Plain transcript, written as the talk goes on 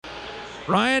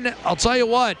Ryan, I'll tell you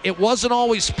what, it wasn't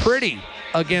always pretty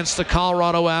against the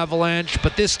Colorado Avalanche,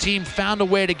 but this team found a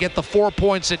way to get the 4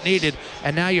 points it needed,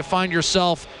 and now you find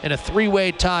yourself in a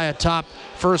three-way tie atop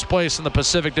first place in the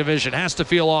Pacific Division. Has to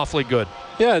feel awfully good.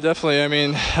 Yeah, definitely. I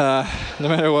mean, no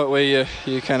matter what way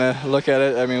you kind of look at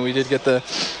it, I mean, we did get the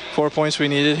 4 points we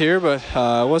needed here, but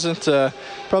it wasn't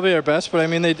probably our best. But I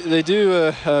mean, they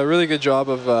do a really good job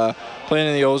of playing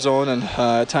in the O-zone, and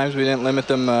at times we didn't limit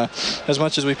them as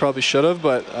much as we probably should have,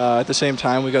 but at the same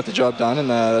time we got the job done, and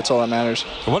that's all that matters.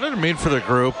 What did it mean for the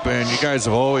group? And you guys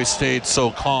have always stayed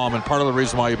so calm, and part of the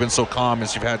reason why you've been so calm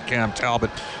is you've had Cam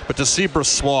Talbot, but to see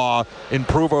Brossoit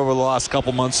improve over the last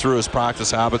couple months through his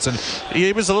practice habits, and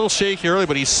he was a little shaky early,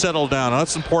 but he's settled down.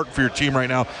 That's important for your team right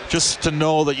now, just to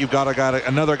know that you've got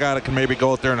another guy that can maybe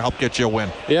go out there and help get you a win.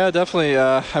 Yeah, definitely.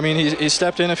 I mean, he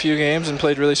stepped in a few games and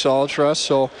played really solid for us,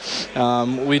 so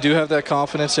we do have that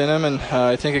confidence in him, and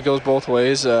I think it goes both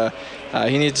ways.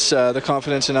 He needs the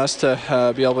confidence in us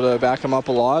to be able to back him up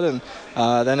a lot, and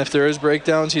then if there is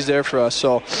breakdowns, he's there for us.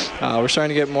 So we're starting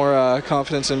to get more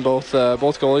confidence in both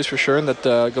goalies for sure, and that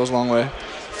goes a long way.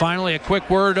 Finally, a quick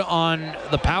word on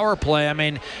the power play. I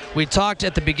mean, we talked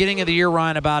at the beginning of the year,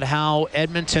 Ryan, about how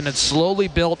Edmonton had slowly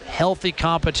built healthy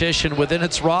competition within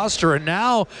its roster, and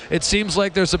now it seems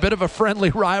like there's a bit of a friendly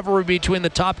rivalry between the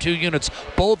top two units,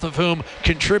 both of whom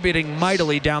contributing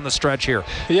mightily down the stretch here.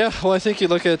 Yeah, well, I think you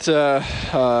look at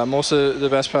most of the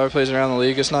best power plays around the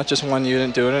league. It's not just one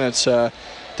unit doing it. It's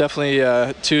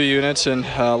definitely 2 units, and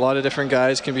a lot of different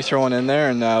guys can be thrown in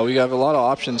there, and we have a lot of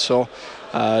options. So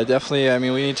definitely, I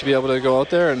mean, we need to be able to go out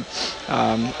there, and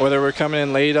whether we're coming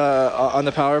in late on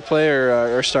the power play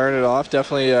or starting it off,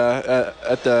 definitely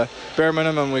at the bare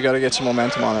minimum, we got to get some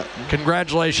momentum on it.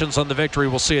 Congratulations on the victory.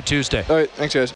 We'll see you Tuesday. All right, thanks, guys.